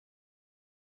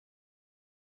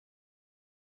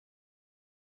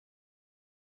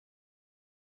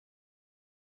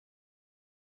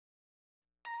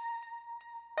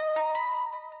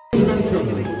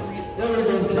Kelly. There we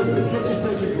go, Kelly. Kitty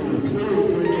Pettigrew, Chloe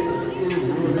Queen, Ian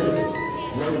Roonett,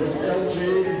 Logan LG,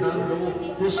 Nando,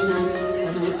 Thistle,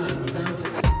 Elliot and Dante.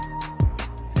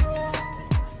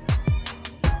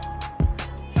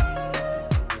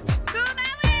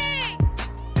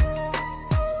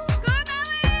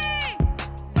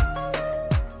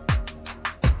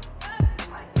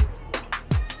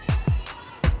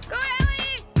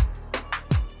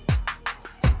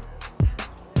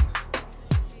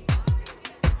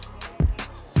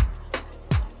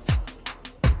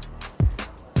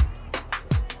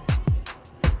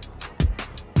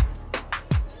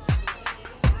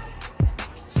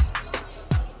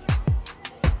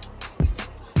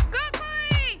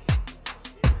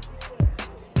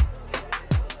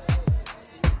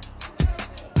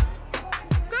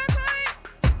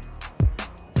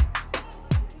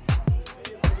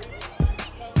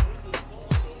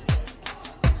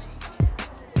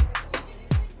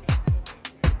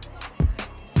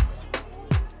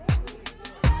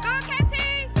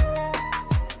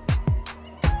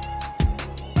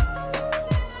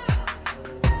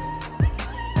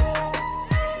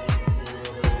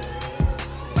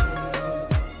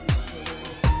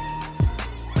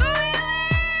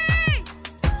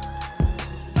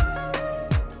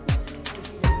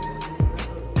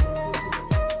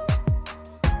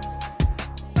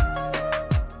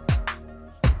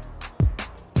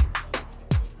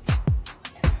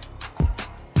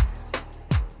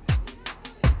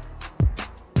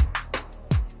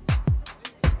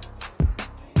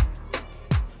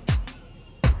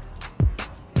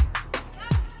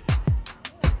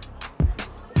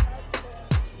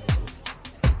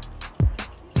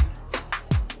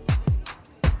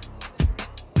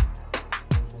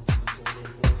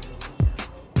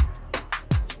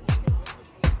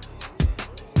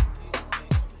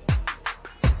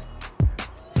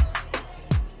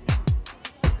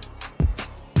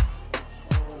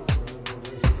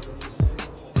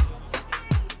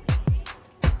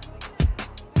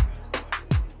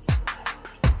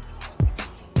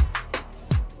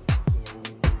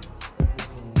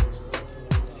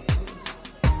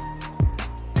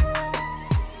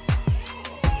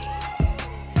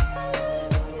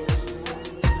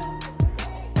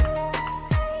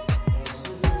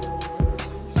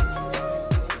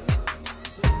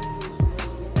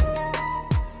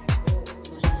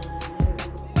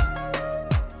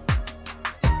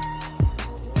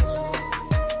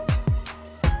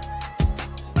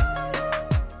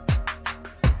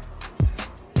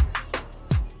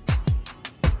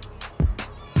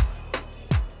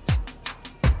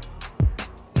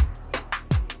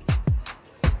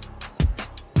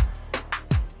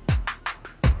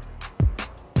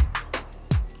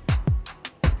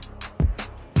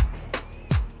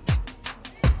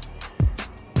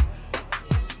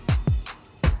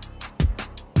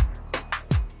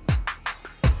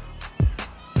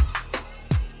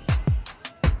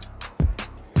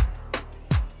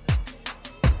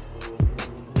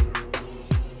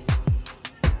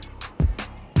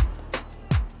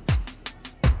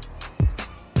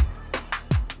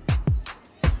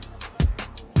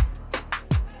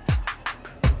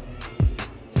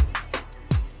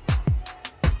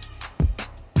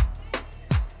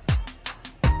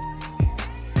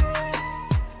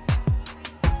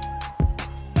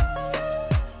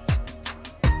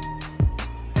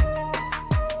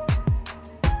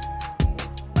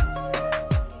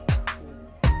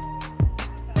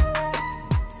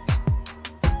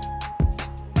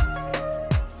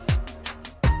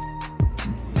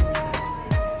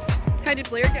 How did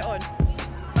Blair get on?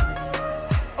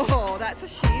 Oh, that's a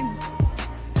shame.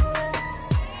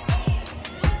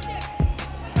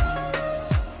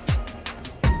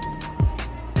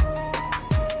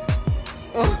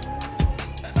 Oh,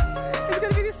 it's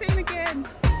going to be the same again.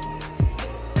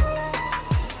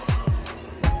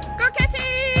 Go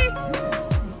Kitty!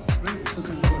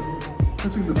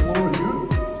 Touching the floor here.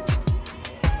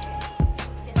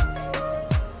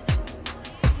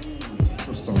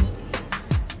 Just on.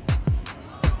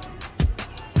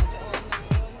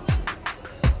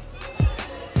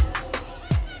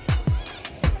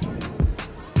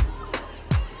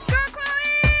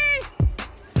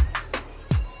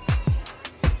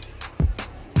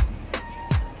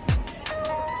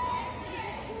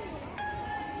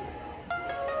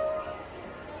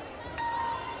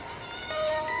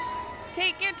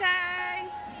 Take your time.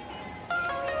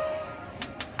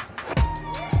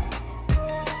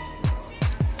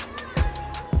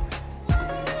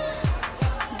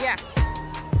 Yes.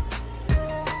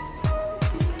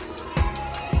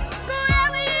 Go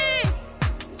Ellie!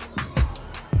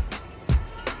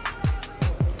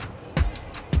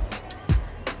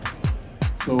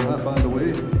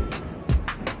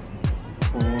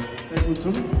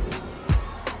 Eglinton.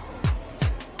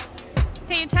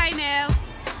 Take your time now.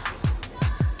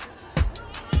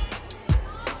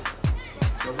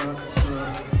 But that's so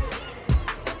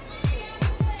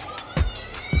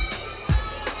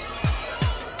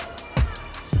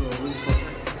it looks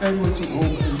like Eglinton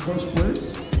home in first place.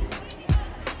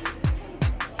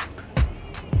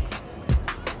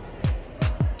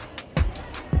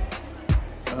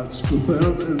 That's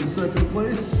Strathairn in second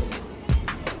place.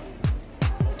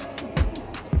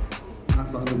 And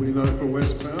by the way now for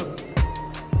West Perth.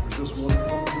 There's just one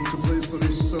pump into place for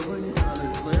East Stirling, and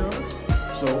it's there.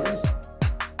 So East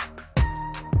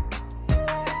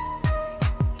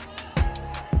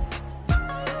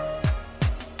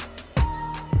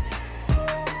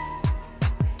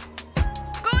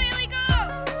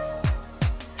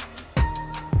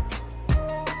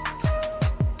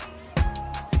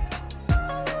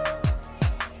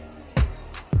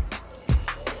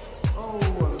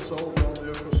all down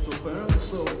there for Strathairn,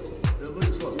 so it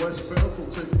looks like West Perth will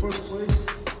take first place.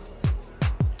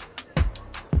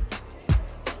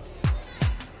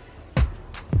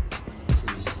 This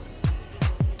is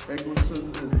Eglinton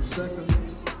in second.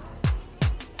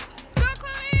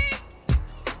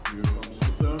 Here comes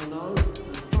Strathairn now in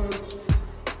third.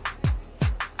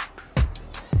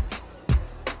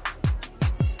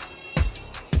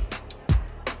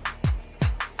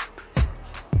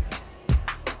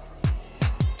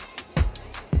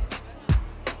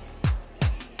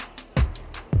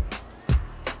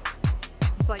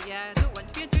 It's like, yeah, I don't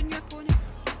want to be a junior pony.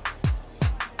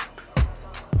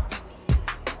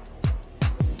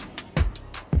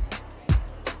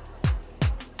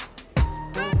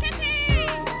 Go Kitty!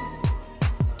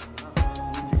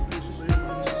 Waiting patiently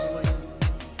for East Stirling.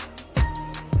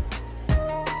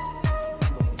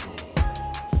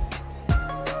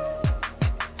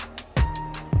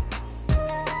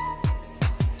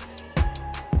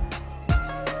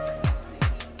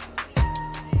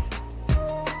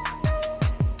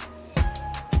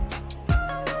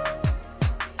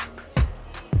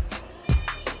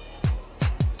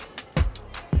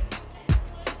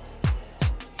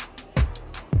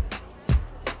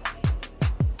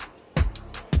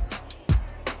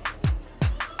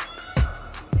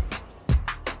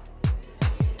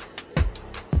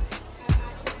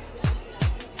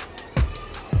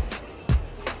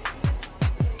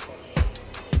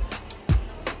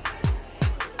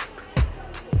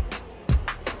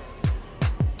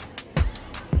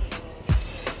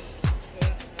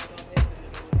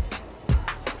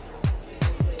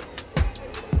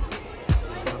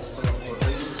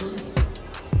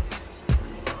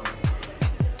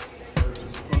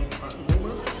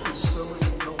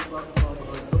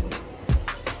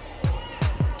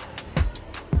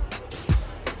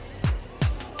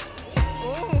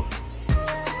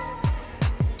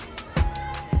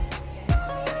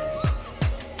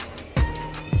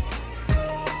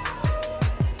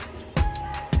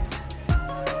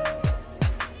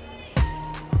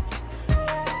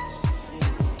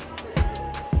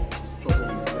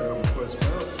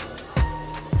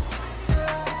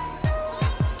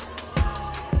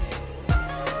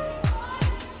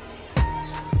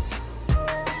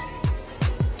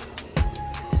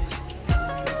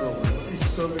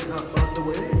 Stirling have found the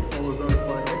way, followed out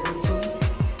by Eglinton.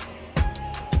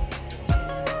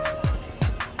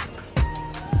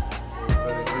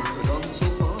 Very nicely done so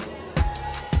far.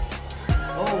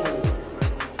 Oh,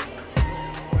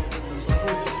 Eglinton in the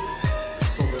circle.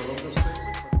 Probably a longer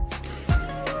statement.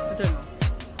 I don't know.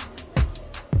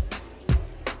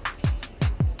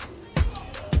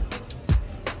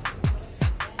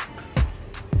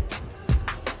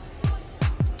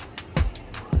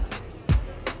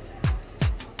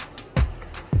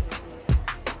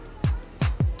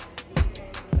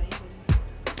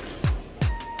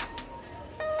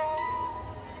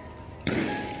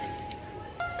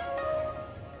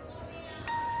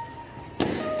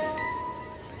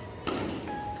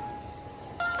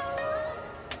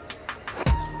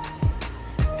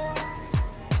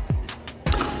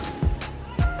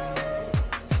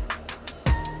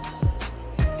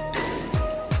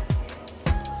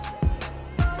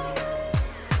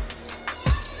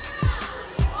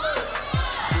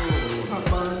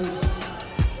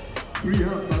 Three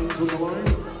half bands on the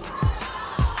line.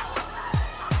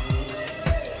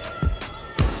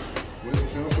 West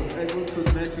Perth and Eglinton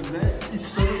neck and neck. East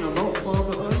Stirling are not far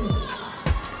behind.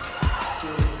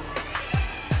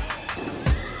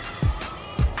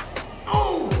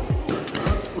 Oh!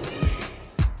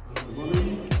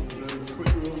 Running very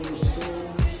quickly over the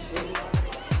stones.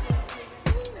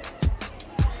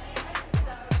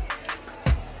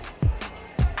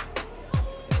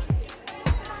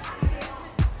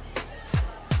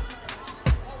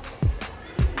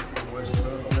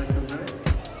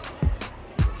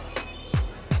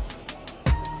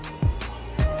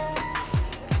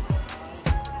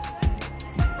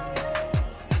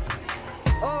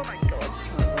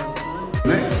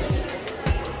 Next.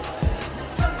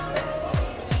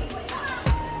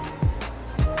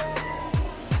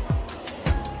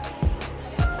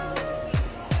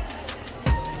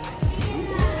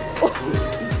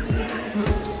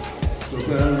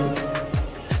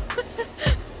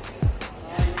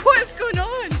 What's going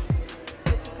on?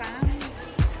 It's a sand.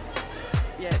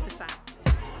 Yeah, it's a sand.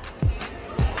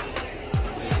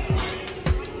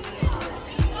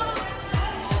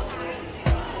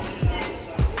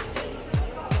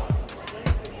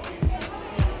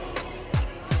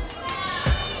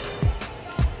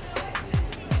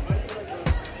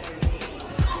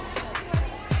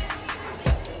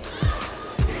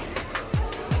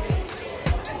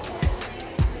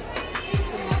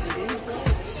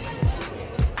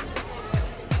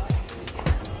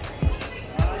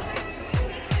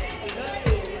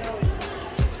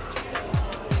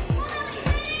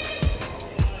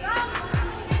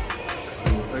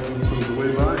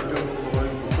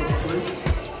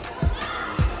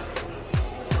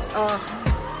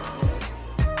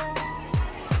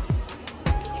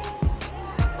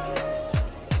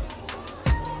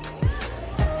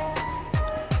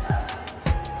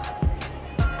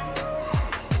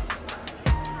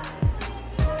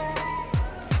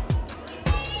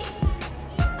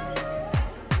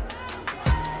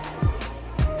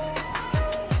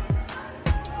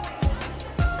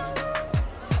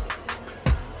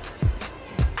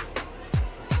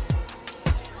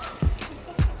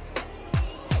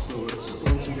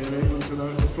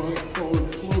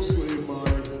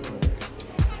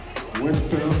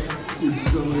 West Perth is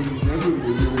selling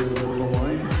everybody over the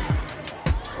line.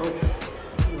 Oh,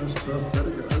 West Perth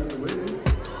better get out of the way.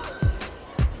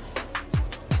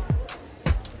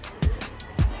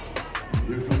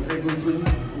 Here come Eglinton,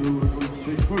 who are going to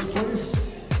take first place.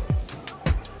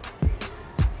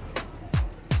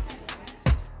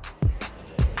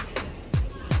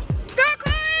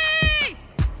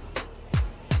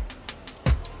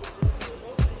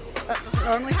 That doesn't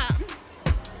normally happen.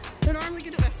 They're normally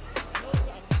good at this.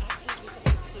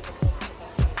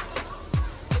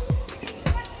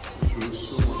 There's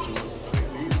so much about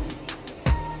technique.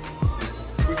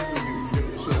 Quickly you can get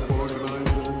yourself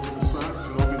organised and into the sack,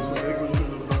 and obviously Eglinton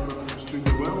have done that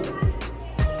extremely well. The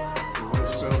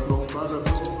West Perth not bad at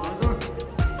all either.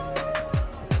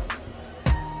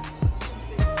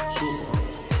 So far.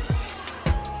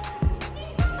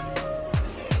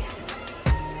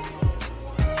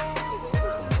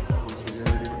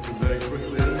 Very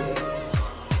quickly.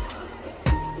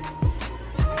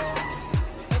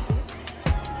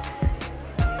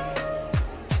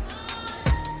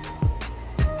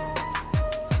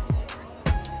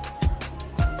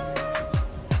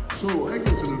 So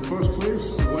Eglinton in first place,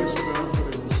 West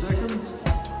Perth in second.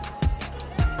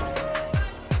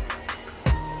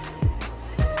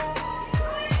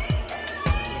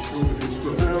 So it is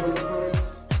Ravel in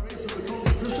first place of the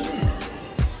competition.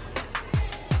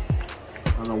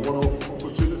 And a one-off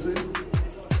opportunity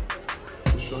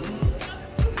to shine.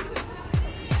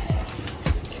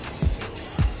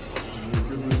 And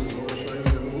goodness is all shining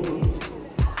at the moment.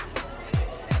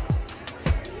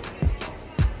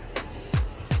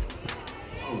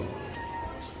 Oh.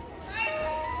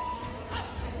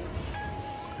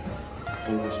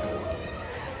 Almost all.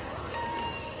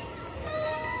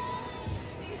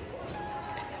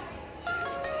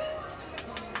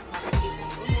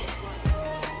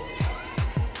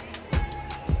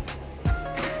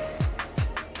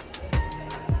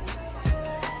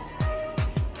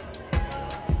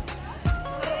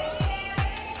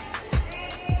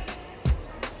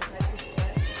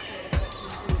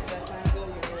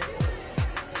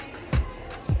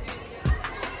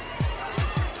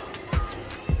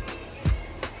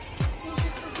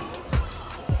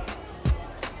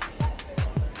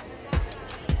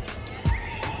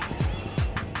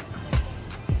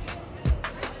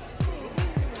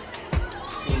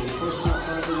 First one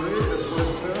out of the way is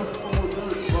West Perth, followed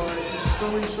by East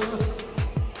Stirlingshire.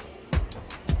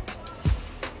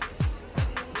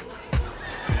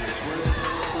 It's West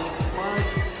Perth with the flag,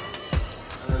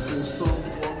 and as they start to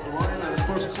walk the line in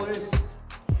first place.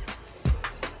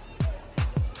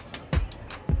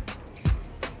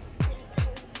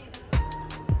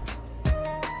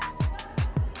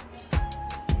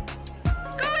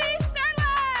 Go East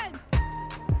Stirling!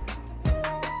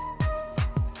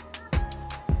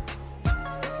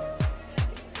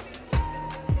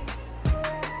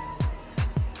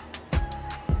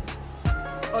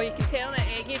 Oh, you can tell that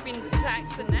Eggie's been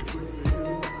practicing this.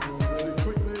 Very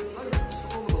quickly out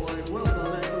over the line. Well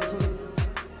done, Eglinton.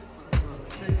 That's a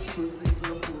textbook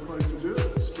example of how to do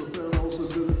it.